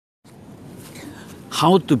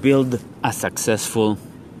how to build a successful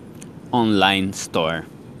online store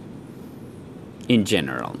in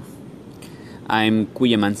general. I'm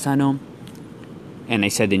Kuya Manzano, and I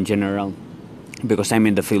said in general because I'm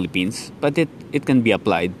in the Philippines, but it can be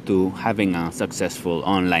applied to having a successful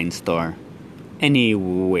online store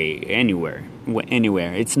anywhere.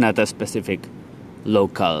 It's not a specific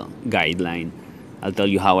local guideline. I'll tell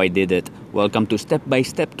you how I did it. Welcome to Step by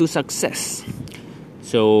Step to Success.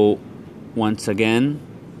 So, once again,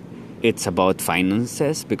 it's about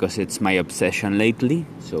finances because it's my obsession lately.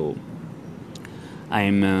 So,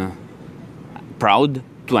 I'm proud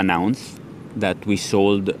to announce that we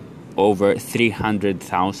sold over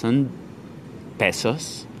 300,000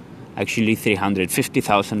 pesos. Actually,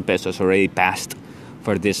 350,000 pesos already passed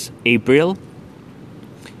for this April.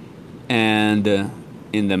 And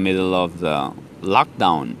in the middle of the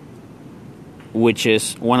lockdown, which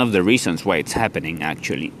is one of the reasons why it's happening,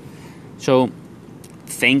 actually. So,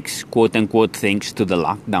 thanks, quote unquote, thanks to the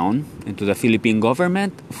lockdown and to the Philippine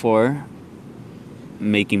government for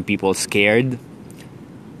making people scared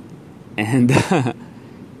and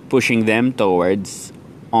pushing them towards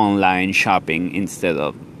online shopping instead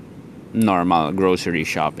of normal grocery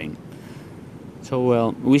shopping. So,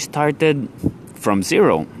 well, we started from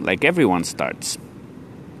zero, like everyone starts,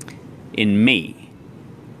 in May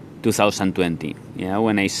 2020. Yeah,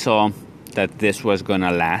 when I saw that this was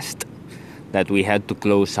gonna last, that we had to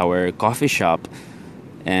close our coffee shop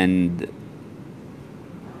and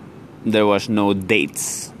there was no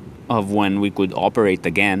dates of when we could operate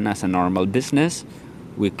again as a normal business,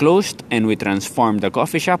 we closed and we transformed the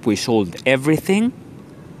coffee shop. We sold everything.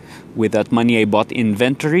 With that money, I bought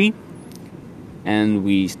inventory and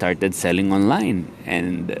we started selling online.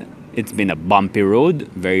 And it's been a bumpy road,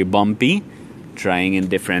 very bumpy, trying in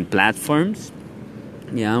different platforms.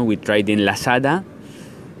 Yeah, we tried in Lazada.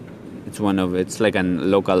 It's like a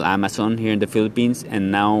local Amazon here in the Philippines,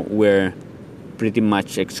 and now we're pretty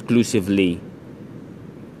much exclusively,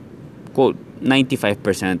 quote,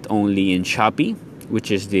 95% only in Shopee,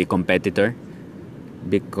 which is the competitor,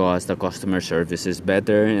 because the customer service is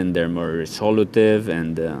better and they're more resolutive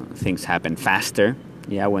and things happen faster.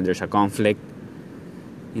 Yeah, when there's a conflict.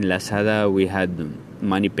 In Lazada, we had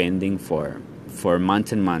money pending for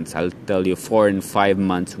months and months. I'll tell you, 4 and 5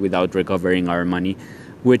 months without recovering our money,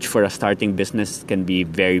 which for a starting business can be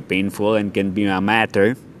very painful and can be a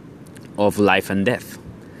matter of life and death.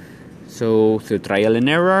 So through trial and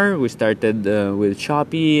error, we started with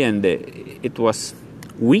Shopee, and it was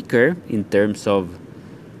weaker in terms of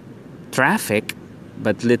traffic,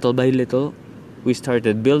 but little by little we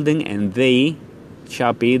started building, and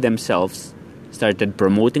Shopee themselves, started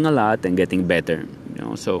promoting a lot and getting better.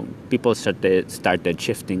 So people started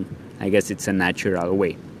shifting. I guess it's a natural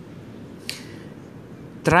way.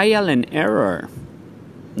 Trial and error.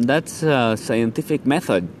 That's a scientific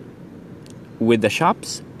method with the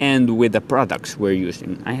shops and with the products we're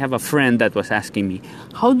using. I have a friend that was asking me,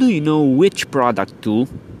 how do you know which product to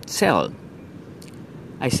sell?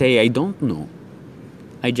 I say, I don't know.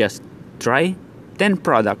 I just try 10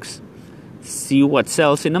 products, see what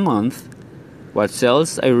sells in a month. What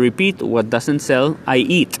sells, I repeat. What doesn't sell, I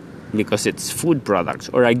eat, because it's food products.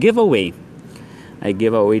 Or I give away. I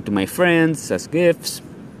give away to my friends as gifts.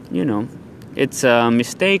 It's a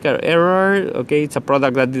mistake or error. Okay, it's a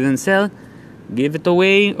product that didn't sell. Give it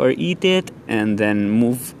away or eat it, and then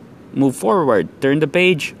move forward. Turn the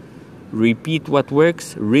page. Repeat what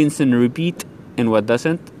works. Rinse and repeat. And what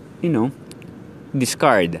doesn't,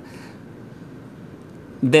 discard.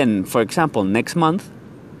 Then, for example, next month,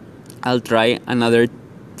 I'll try another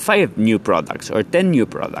 5 new products or 10 new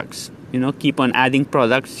products. Keep on adding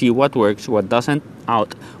products, see what works, what doesn't,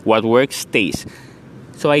 out. What works, stays.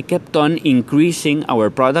 So I kept on increasing our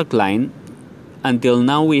product line until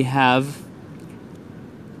now we have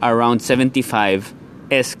around 75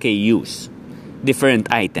 SKUs,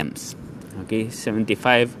 different items. Okay,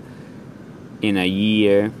 75 in a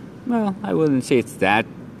year. Well, I wouldn't say it's that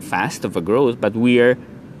fast of a growth, but we are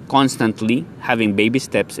constantly having baby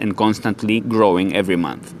steps and constantly growing every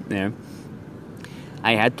month. There,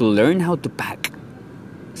 I had to learn how to pack.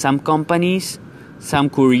 Some companies, some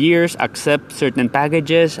couriers accept certain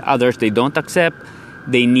packages, others they don't accept.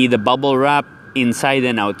 They need a bubble wrap inside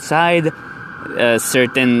and outside.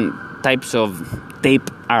 Certain types of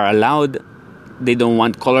tape are allowed. They don't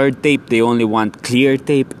want colored tape, they only want clear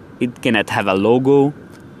tape. It cannot have a logo.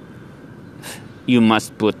 You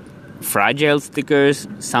must put fragile stickers.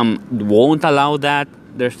 Some won't allow that.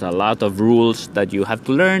 There's a lot of rules that you have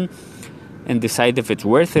to learn and decide if it's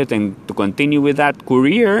worth it and to continue with that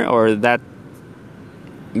courier or that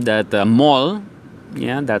mall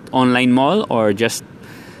that online mall, or just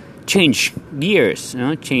change gears,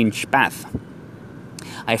 change path.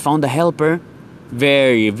 I found a helper,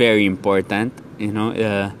 very, very important.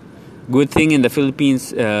 Good thing in the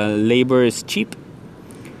Philippines, labor is cheap.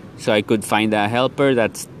 So I could find a helper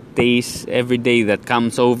that stays every day, that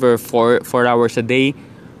comes over 4 hours a day.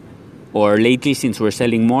 Or lately, since we're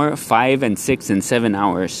selling more, 5 and 6 and 7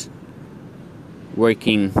 hours.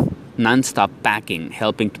 Working non-stop packing,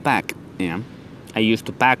 helping to pack. I used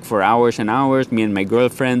to pack for hours and hours, me and my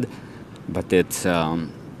girlfriend. But it's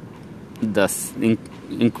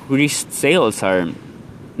increased sales are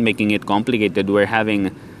making it complicated. We're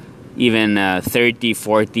having even 30,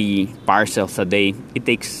 40 parcels a day. It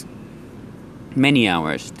takes many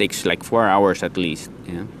hours. It takes like 4 hours at least.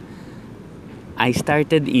 I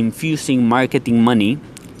started infusing marketing money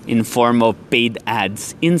in form of paid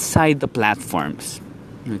ads inside the platforms.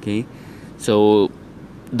 Okay, so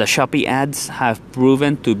the Shopee ads have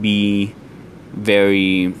proven to be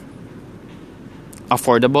very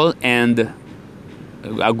affordable and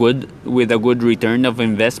with a good return of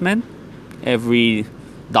investment. Every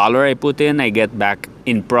dollar I put in, I get back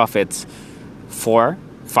in profits 4,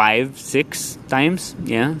 5, 6 times.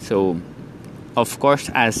 So of course,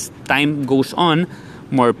 as time goes on,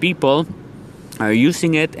 more people are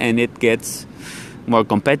using it and it gets more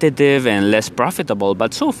competitive and less profitable.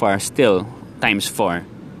 But so far, still times 4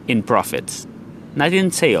 in profits. Not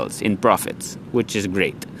in sales, in profits, which is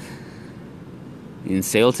great. In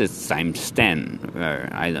sales, it's times 10, or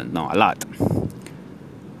I don't know, a lot.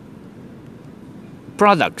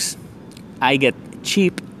 Products. I get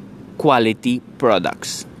cheap quality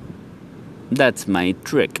products. That's my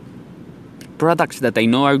trick. Products that I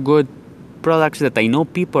know are good, products that I know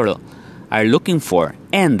people are looking for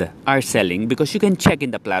and are selling, because you can check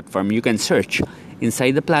in the platform, you can search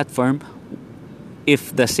inside the platform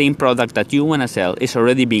if the same product that you want to sell is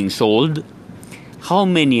already being sold, how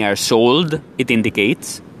many are sold, it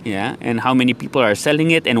indicates, and how many people are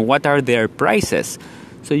selling it and what are their prices.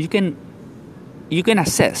 So you can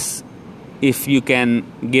assess if you can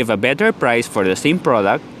give a better price for the same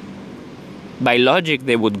product. By logic,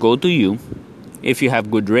 they would go to you if you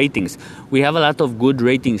have good ratings. We have a lot of good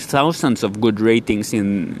ratings, thousands of good ratings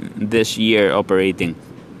in this year operating.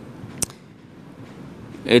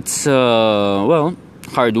 It's,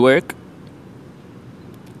 hard work.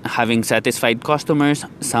 Having satisfied customers,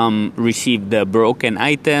 some received the broken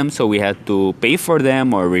items, so we had to pay for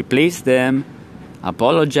them or replace them,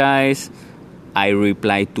 apologize. I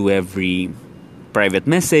reply to every private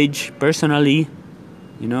message personally.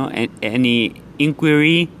 Any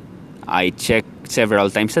inquiry, I check several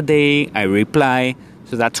times a day, I reply.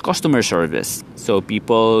 So that's customer service. So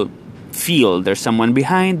people feel there's someone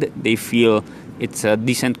behind, they feel it's a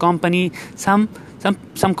decent company. Some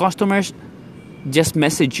customers just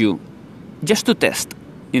message you just to test,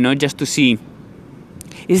 just to see,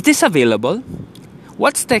 is this available?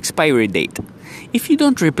 What's the expiry date? If you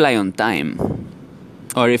don't reply on time,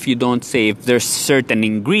 or if you don't say if there's certain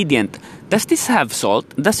ingredient, does this have salt?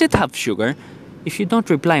 Does it have sugar? If you don't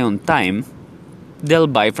reply on time, they'll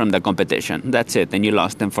buy from the competition. That's it, and you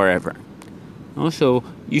lost them forever. Also,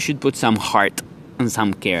 you should put some heart and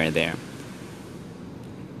some care there.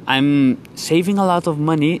 I'm saving a lot of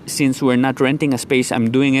money since we're not renting a space.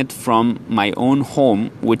 I'm doing it from my own home,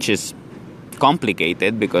 which is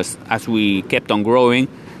complicated because as we kept on growing,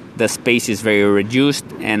 the space is very reduced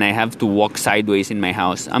and I have to walk sideways in my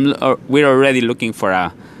house. We're already looking for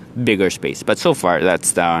a bigger space, but so far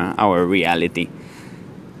that's our reality.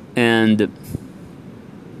 And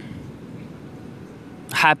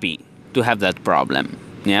happy to have that problem,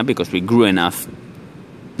 because we grew enough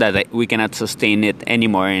that we cannot sustain it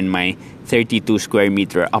anymore in my 32 square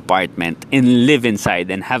meter apartment and live inside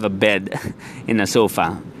and have a bed in a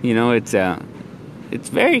sofa. It's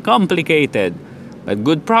very complicated, but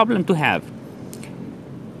good problem to have.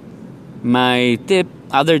 My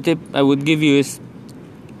other tip I would give you is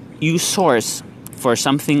you source for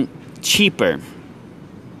something cheaper.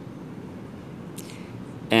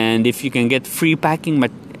 And if you can get free packing,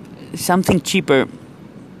 but something cheaper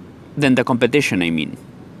than the competition,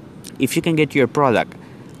 if you can get your product,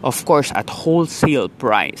 of course, at wholesale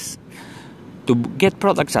price. To get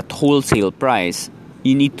products at wholesale price,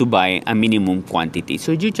 you need to buy a minimum quantity.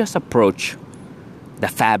 So you just approach the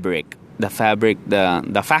factory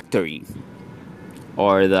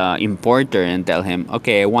or the importer and tell him,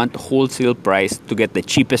 okay, I want wholesale price to get the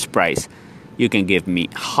cheapest price you can give me.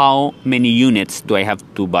 How many units do I have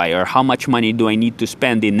to buy, or how much money do I need to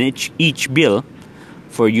spend in each bill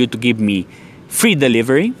for you to give me free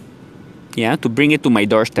delivery? To bring it to my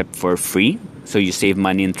doorstep for free, so you save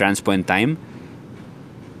money in transport and time.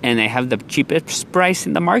 and I have the cheapest price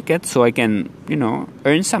in the market, so I can,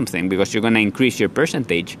 earn something, because you're going to increase your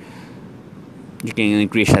percentage. You can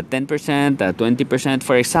increase at 10%, at 20%.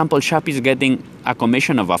 For example, Shopee is getting a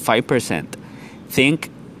commission of a 5%. Think,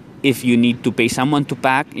 if you need to pay someone to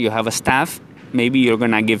pack, you have a staff, maybe you're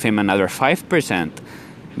going to give him another 5%.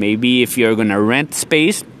 Maybe if you're going to rent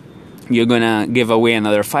space, you're going to give away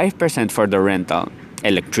another 5% for the rental.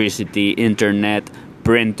 Electricity, internet,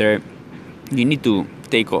 printer. You need to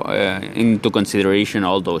take into consideration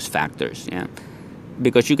all those factors,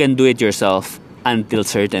 because you can do it yourself until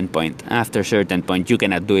certain point. After certain point, you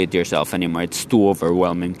cannot do it yourself anymore. It's too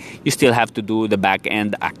overwhelming. You still have to do the back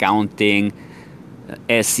end accounting,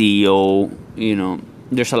 SEO.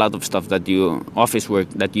 There's a lot of stuff office work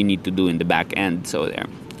that you need to do in the back end. So there.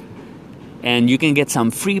 And you can get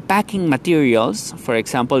some free packing materials. For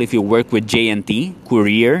example, if you work with J&T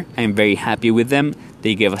Courier, I'm very happy with them.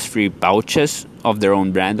 They give us free pouches of their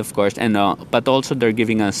own brand, of course, and but also they're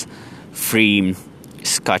giving us free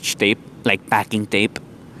Scotch tape, like packing tape.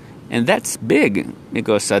 And that's big,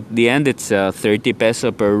 because at the end it's 30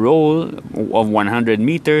 peso per roll of 100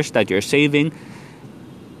 meters that you're saving.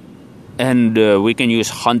 And we can use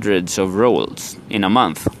hundreds of rolls in a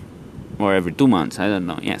month, or every 2 months, I don't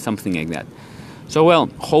know. Yeah, something like that. So,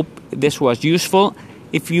 hope this was useful.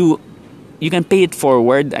 If you can pay it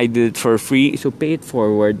forward. I did it for free, so pay it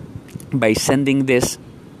forward by sending this,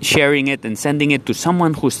 sharing it, and sending it to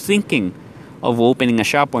someone who's thinking of opening a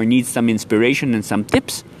shop or needs some inspiration and some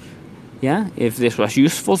tips. Yeah, if this was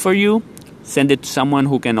useful for you, send it to someone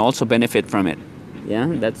who can also benefit from it. Yeah,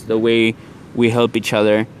 that's the way we help each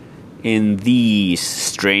other in these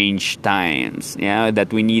strange times. Yeah,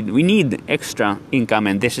 that we need extra income,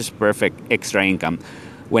 and this is perfect extra income.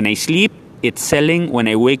 When I sleep, it's selling. When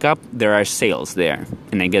I wake up, there are sales there,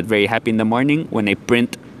 and I get very happy in the morning when I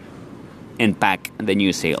print and pack the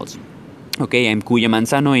new sales. Okay, I'm Kuya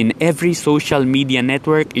Manzano in every social media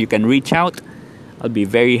network. You can reach out. I'll be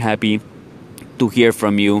very happy to hear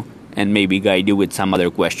from you and maybe guide you with some other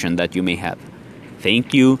question that you may have.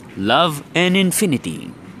 Thank you, love, and infinity.